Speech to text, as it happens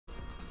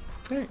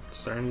Alright,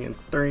 starting in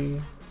 3,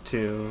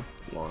 2,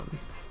 1,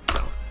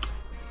 go.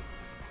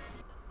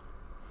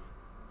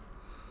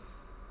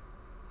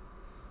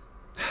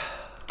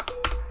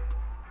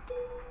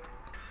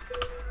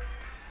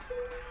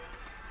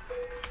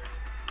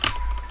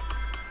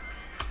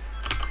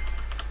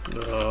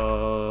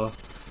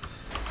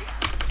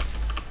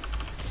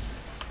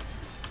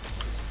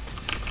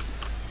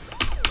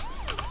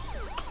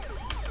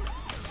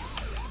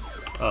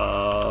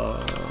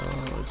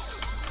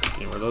 Just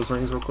get rid of those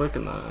rings real quick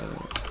and then...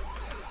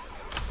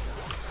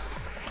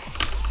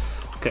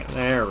 Okay,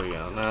 there we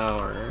go, now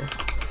we're...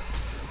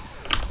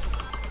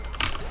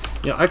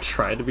 You know, I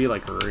tried to be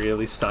like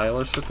really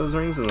stylish with those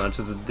rings and that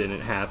just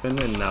didn't happen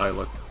and now I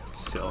look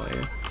silly.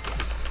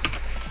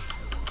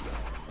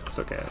 It's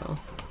okay though.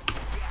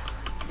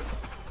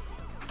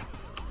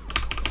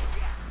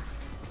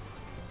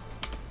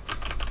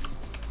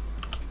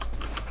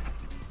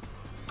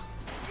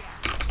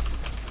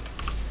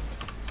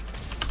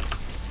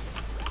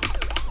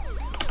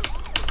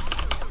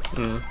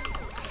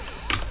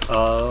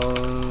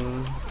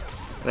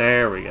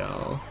 There we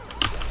go.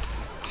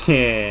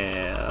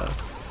 Yeah.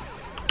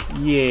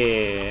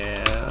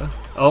 Yeah.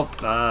 Oh,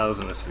 that was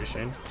a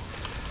misfishing.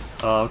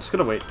 I'm just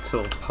gonna wait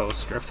till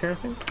post drift here, I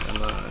think. And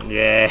then,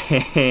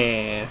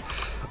 yeah.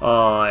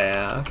 Oh,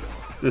 yeah.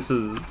 This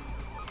is...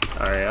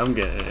 Alright, I'm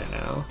getting it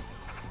now.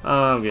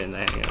 I'm getting the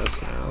hang of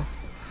this now.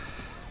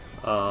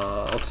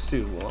 I'll just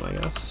do one, I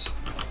guess.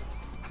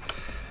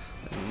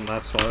 And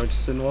that's why I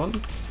just did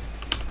one.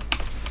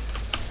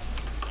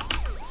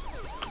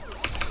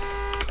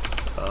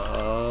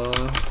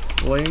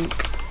 Link.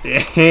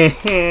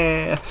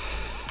 Yeah.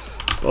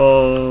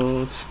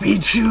 Oh,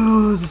 speed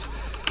shoes.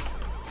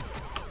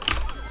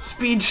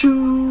 Speed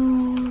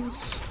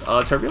shoes.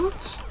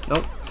 Turbulence?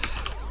 Nope.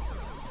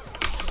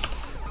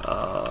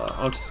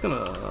 I'm just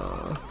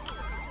gonna.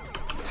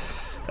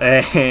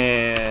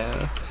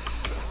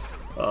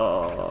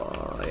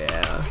 Oh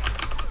yeah.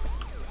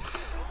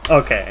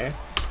 Okay.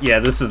 Yeah,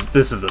 this is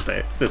the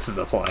thing. This is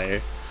the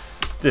play.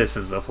 This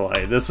is the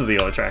play. This is the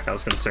only track I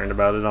was concerned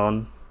about it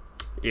on.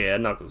 Yeah,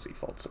 Knuckles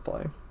defaults to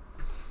play.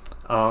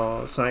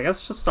 So I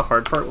guess just the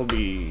hard part will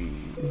be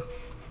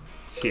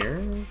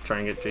here. Try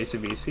and get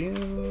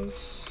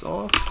JCBCs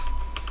off.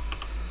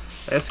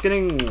 I guess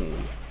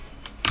getting...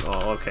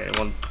 Oh, okay,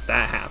 when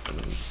that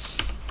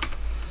happens...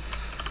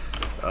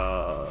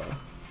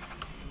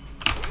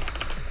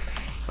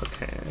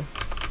 Okay.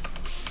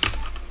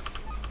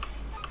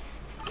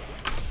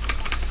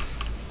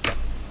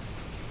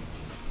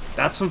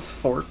 That's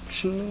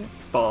unfortunate,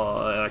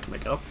 but I can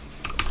make it up.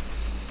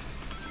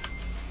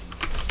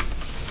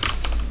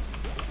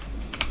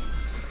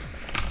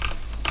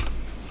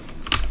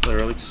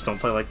 Literally just don't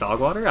play like dog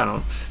water. I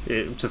don't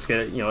just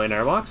get it, you know, in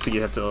airbox, so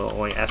you have to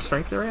only S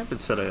rank the ramp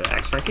instead of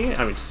X ranking it.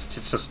 I mean,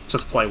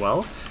 just play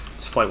well.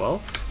 Just play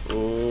well.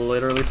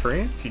 Literally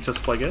free if you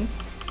just play good.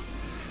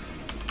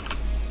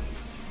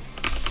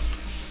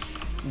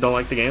 Don't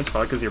like the game, it's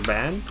probably because you're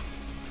bad.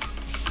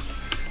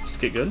 Just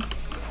get good.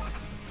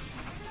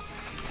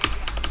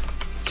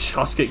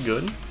 Just get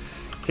good.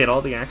 Hit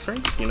all the X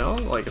ranks, you know?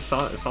 Like it's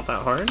not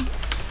that hard.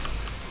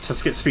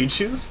 Just get speed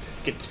shoes.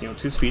 Get, you know,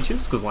 2 speed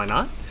shoes, because why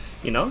not?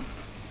 You know?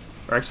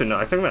 Or actually, no,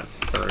 I think I'm at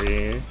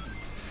 3.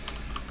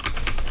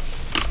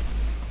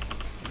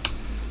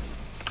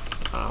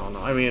 I don't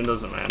know. I mean, it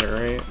doesn't matter,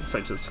 right? So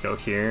I just go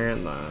here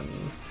and then...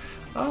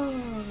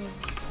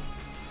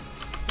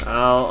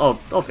 I'll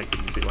take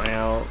the easy way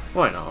out.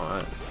 Why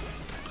not?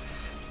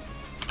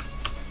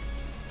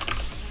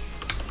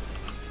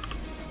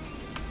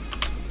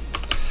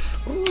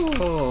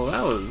 Oh,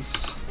 that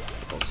was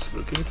a little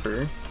spooky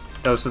for...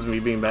 That was just me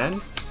being bad?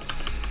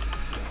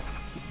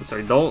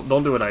 Sorry, don't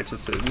do what I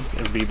just did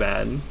and be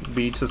bad.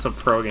 Be just a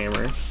pro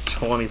gamer,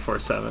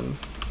 24/7.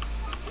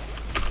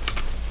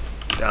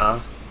 Yeah,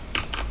 I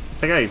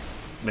think I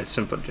missed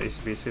and put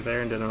JCBC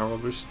there and did a normal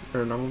boost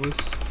or a normal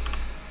boost.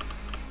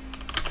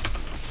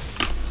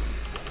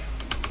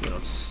 You know,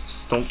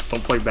 just don't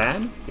play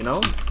bad. You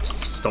know,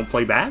 just don't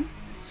play bad.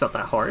 It's not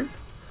that hard.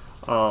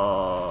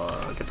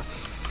 Get the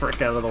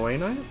frick out of the way,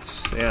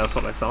 Knights. Yeah, that's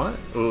what I thought.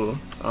 Ooh,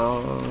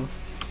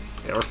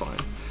 yeah, we're fine.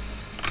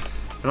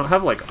 I don't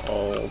have like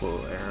all the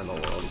air in the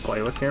world to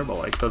play with here, but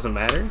like doesn't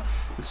matter.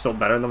 It's still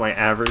better than my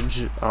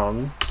average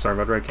Star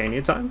Mode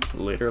Arcania time.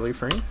 Literally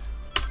free.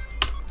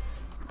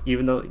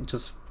 Even though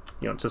just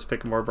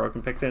pick a more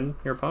broken pick than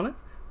your opponent.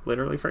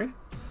 Literally free.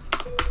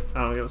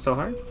 I don't get it so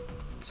hard.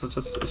 It's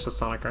just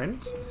Sonic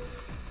Grinders.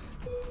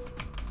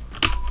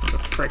 Get the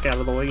frick out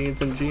of the way,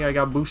 MG. I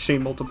got boost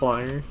chain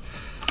multiplier.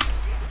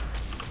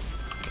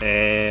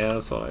 Yeah,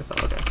 that's what I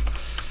thought. Okay.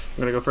 I'm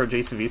gonna go for a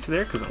JCVC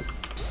there because I'm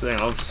just, you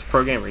know, I'm just a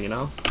pro gamer, you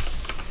know.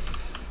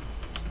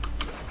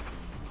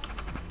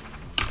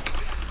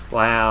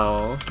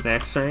 Wow,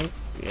 next rank,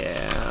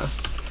 yeah.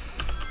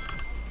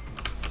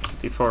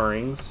 54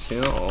 rings,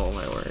 you know. Oh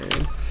my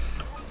word,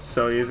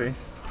 so easy.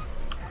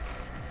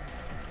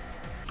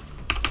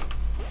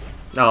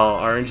 Oh,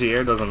 RNG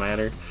air doesn't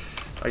matter.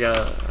 I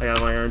got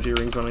my RNG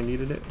rings when I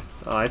needed it.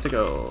 Oh, I had to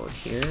go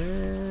here,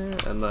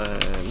 and and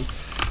then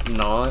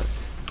not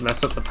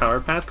mess up the power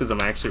path, because I'm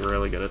actually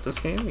really good at this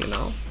game, you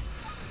know?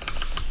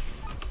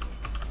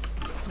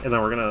 And then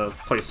we're gonna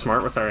play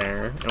smart with our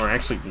air, and we're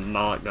actually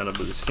not gonna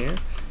boost here,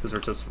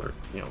 because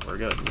we're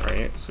good,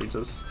 right? So we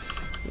just,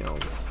 you know,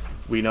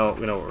 we know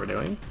what we're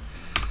doing.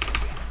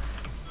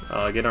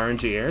 Get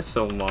RNG air,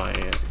 so my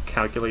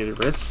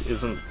calculated risk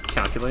isn't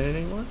calculated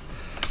anymore.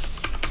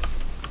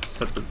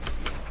 Set the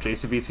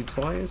JCBC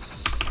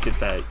twice, get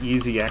that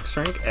easy X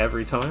rank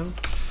every time.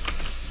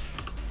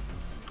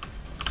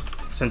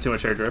 Spend too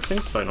much air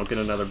drifting, so I don't get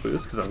another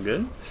boost, because I'm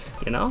good,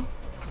 you know?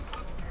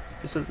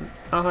 This isn't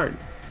not hard.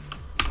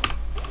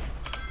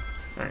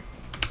 Alright.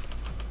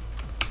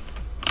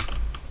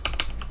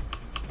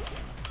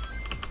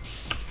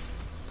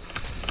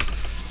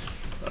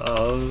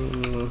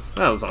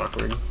 That was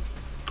awkward.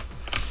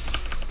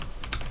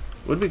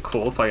 Would be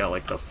cool if I got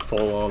like the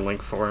full-on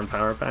Link 4 and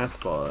Power Path,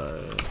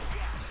 but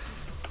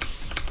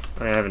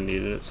I haven't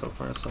needed it so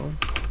far, so.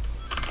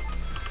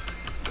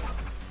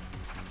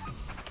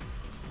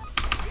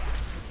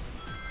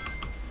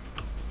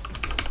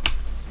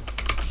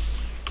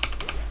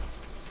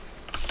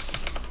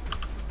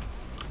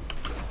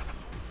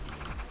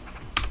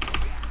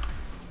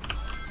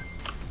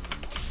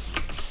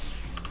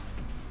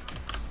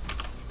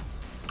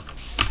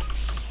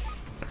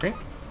 Okay,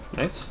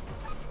 nice.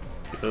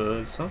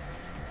 Good stuff.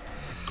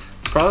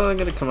 It's probably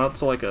gonna come out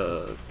to like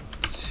a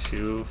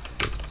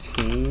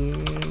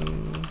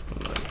 215.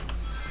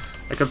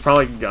 I could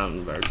probably have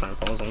gotten better time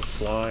if I was on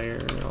Fly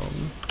or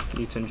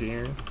E10G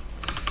or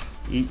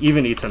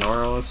even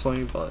E10R,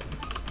 honestly, but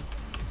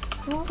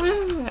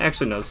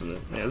actually no, this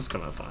is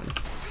coming out fine.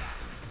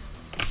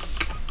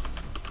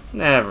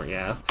 Never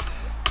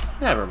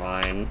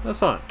mind.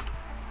 That's not.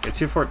 It's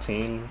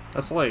 214.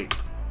 That's like,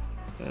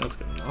 yeah, that's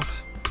good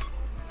enough.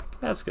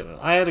 That's good enough.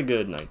 I had a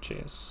good night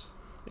chase.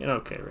 An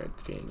okay Red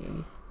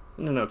Canyon.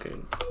 And an okay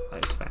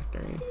Ice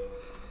Factory.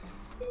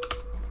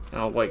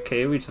 Now White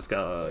Cave, we just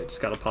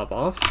gotta pop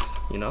off,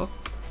 you know?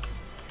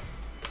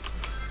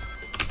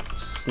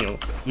 Just, you know,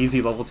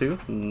 easy level 2,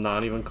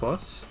 not even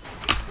close.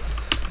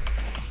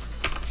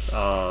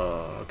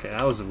 Okay,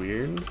 that was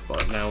weird,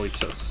 but now we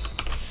just,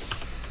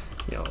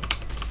 you know.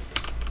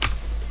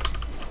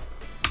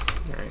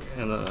 Alright,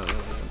 and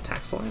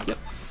attack slide, yep,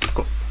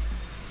 cool.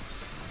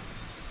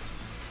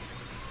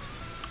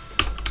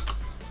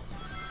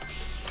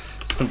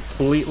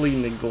 Completely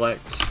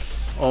neglect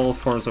all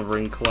forms of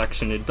ring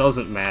collection. It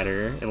doesn't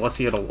matter unless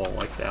you hit a wall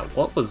like that.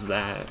 What was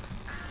that?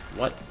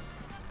 What?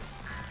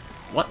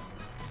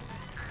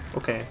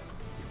 Okay,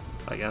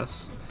 I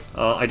guess.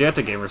 I do have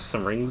to game her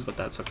some rings, but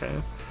that's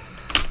okay.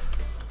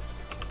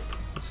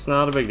 It's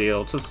not a big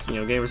deal. Just, you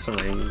know, game her some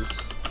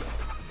rings.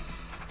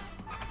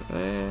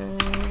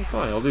 And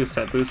fine, I'll do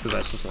set boost because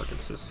that's just more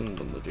consistent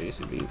than the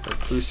JCB or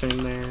boost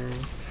chain there.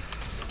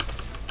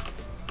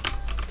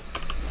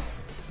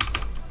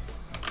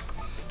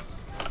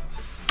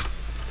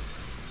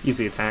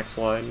 Easy attack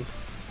slide.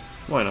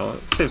 Why not?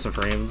 Save some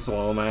frames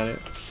while I'm at it.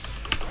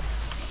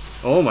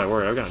 Oh my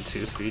word, I've got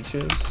 2 speed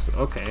shoes.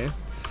 Okay.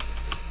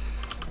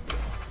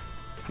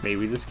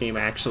 Maybe this game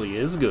actually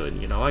is good,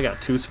 you know? I got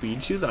 2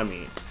 speed shoes. I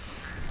mean,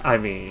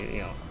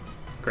 you know,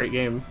 great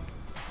game.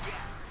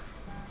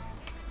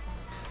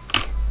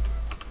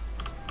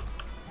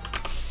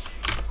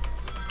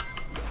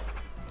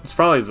 It's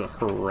probably a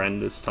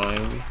horrendous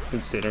time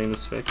considering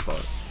this fic,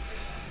 but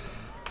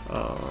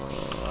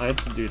I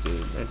have to do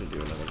another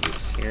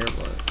boost here,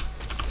 but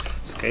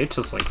it's okay. It's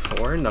just like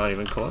 4, not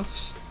even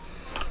close.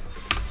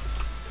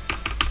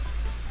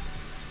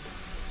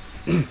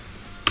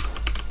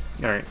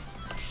 Alright.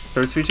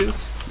 3rd speed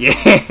shoes? Yeah!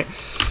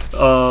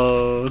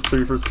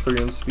 3 versus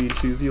 3 on speed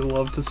shoes. You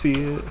love to see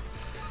it.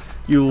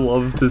 You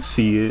love to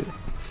see it.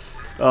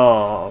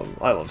 Oh,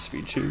 I love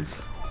speed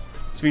shoes.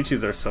 Speed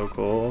shoes are so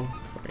cool.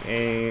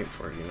 48,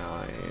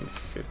 49,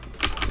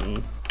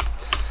 50,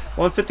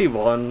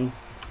 151.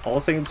 All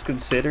things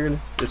considered,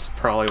 this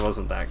probably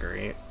wasn't that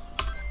great,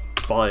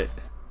 but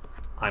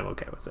I'm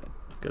okay with it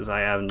because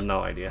I have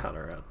no idea how to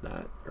route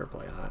that or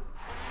play that.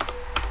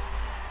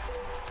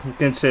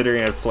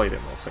 Considering I've played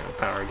it mostly on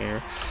Power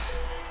Gear.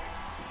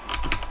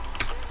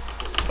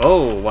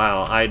 Oh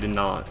wow, I did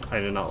not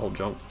hold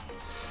jump.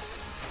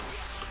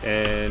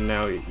 And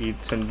now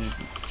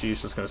E10G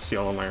is just gonna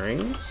steal all my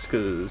rings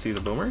because he's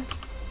a boomer.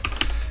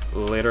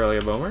 Literally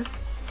a boomer.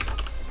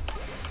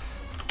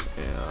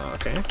 Yeah,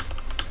 okay.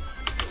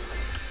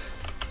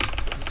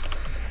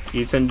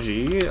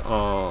 E10G,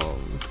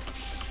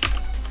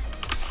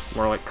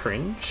 more like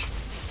cringe.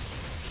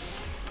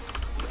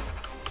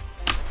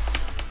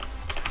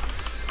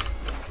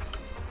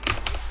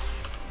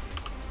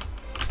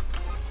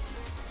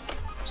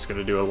 Just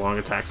gonna do a long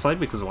attack slide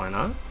because why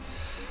not?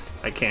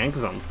 I can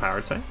because I'm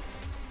power type.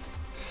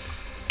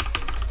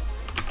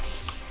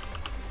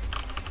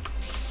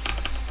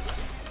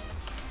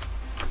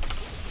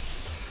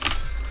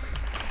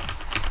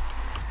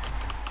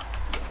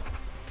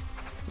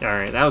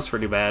 Alright, that was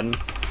pretty bad.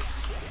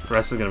 The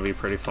rest is gonna be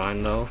pretty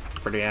fine though.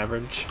 Pretty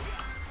average.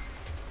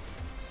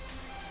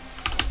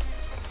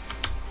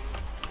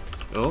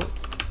 Oh,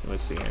 let me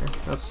see here.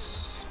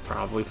 That's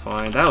probably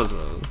fine. That was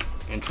an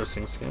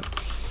interesting skip.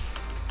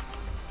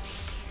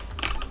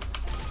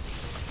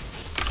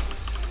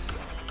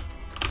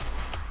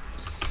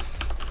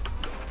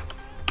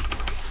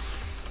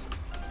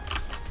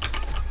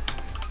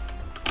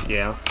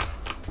 Yeah.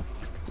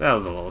 That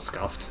was a little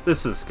scuffed.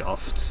 This is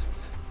scuffed.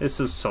 This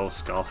is so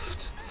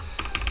scuffed.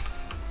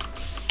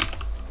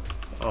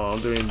 Oh,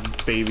 I'm doing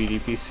baby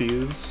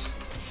DPCs.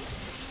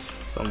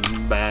 So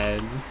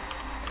bad.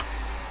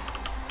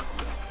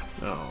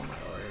 Oh my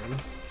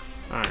lord.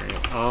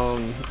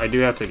 Alright, I do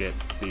have to get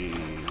the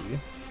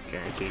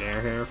guaranteed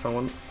air here if I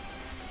want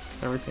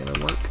everything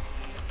to work.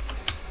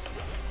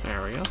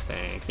 There we go,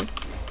 thank you.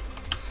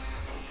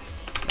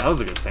 That was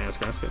a good Thanos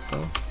grass skip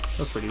though. That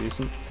was pretty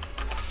decent.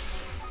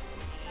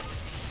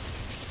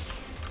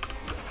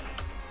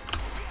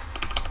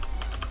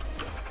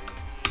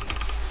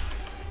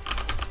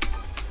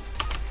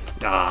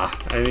 Ah,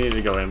 I needed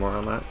to go in more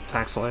on that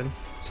tack slide,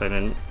 so I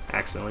didn't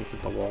accidentally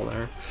hit the wall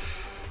there.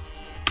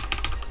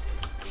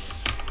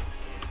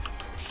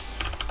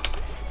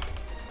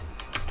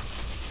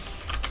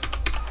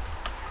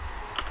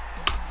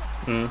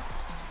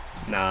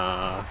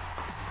 Nah.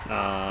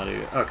 Nah,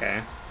 dude.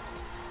 Okay.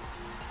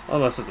 I'll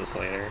mess with this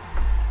later.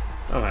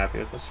 I'm happy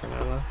with this for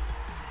now, though.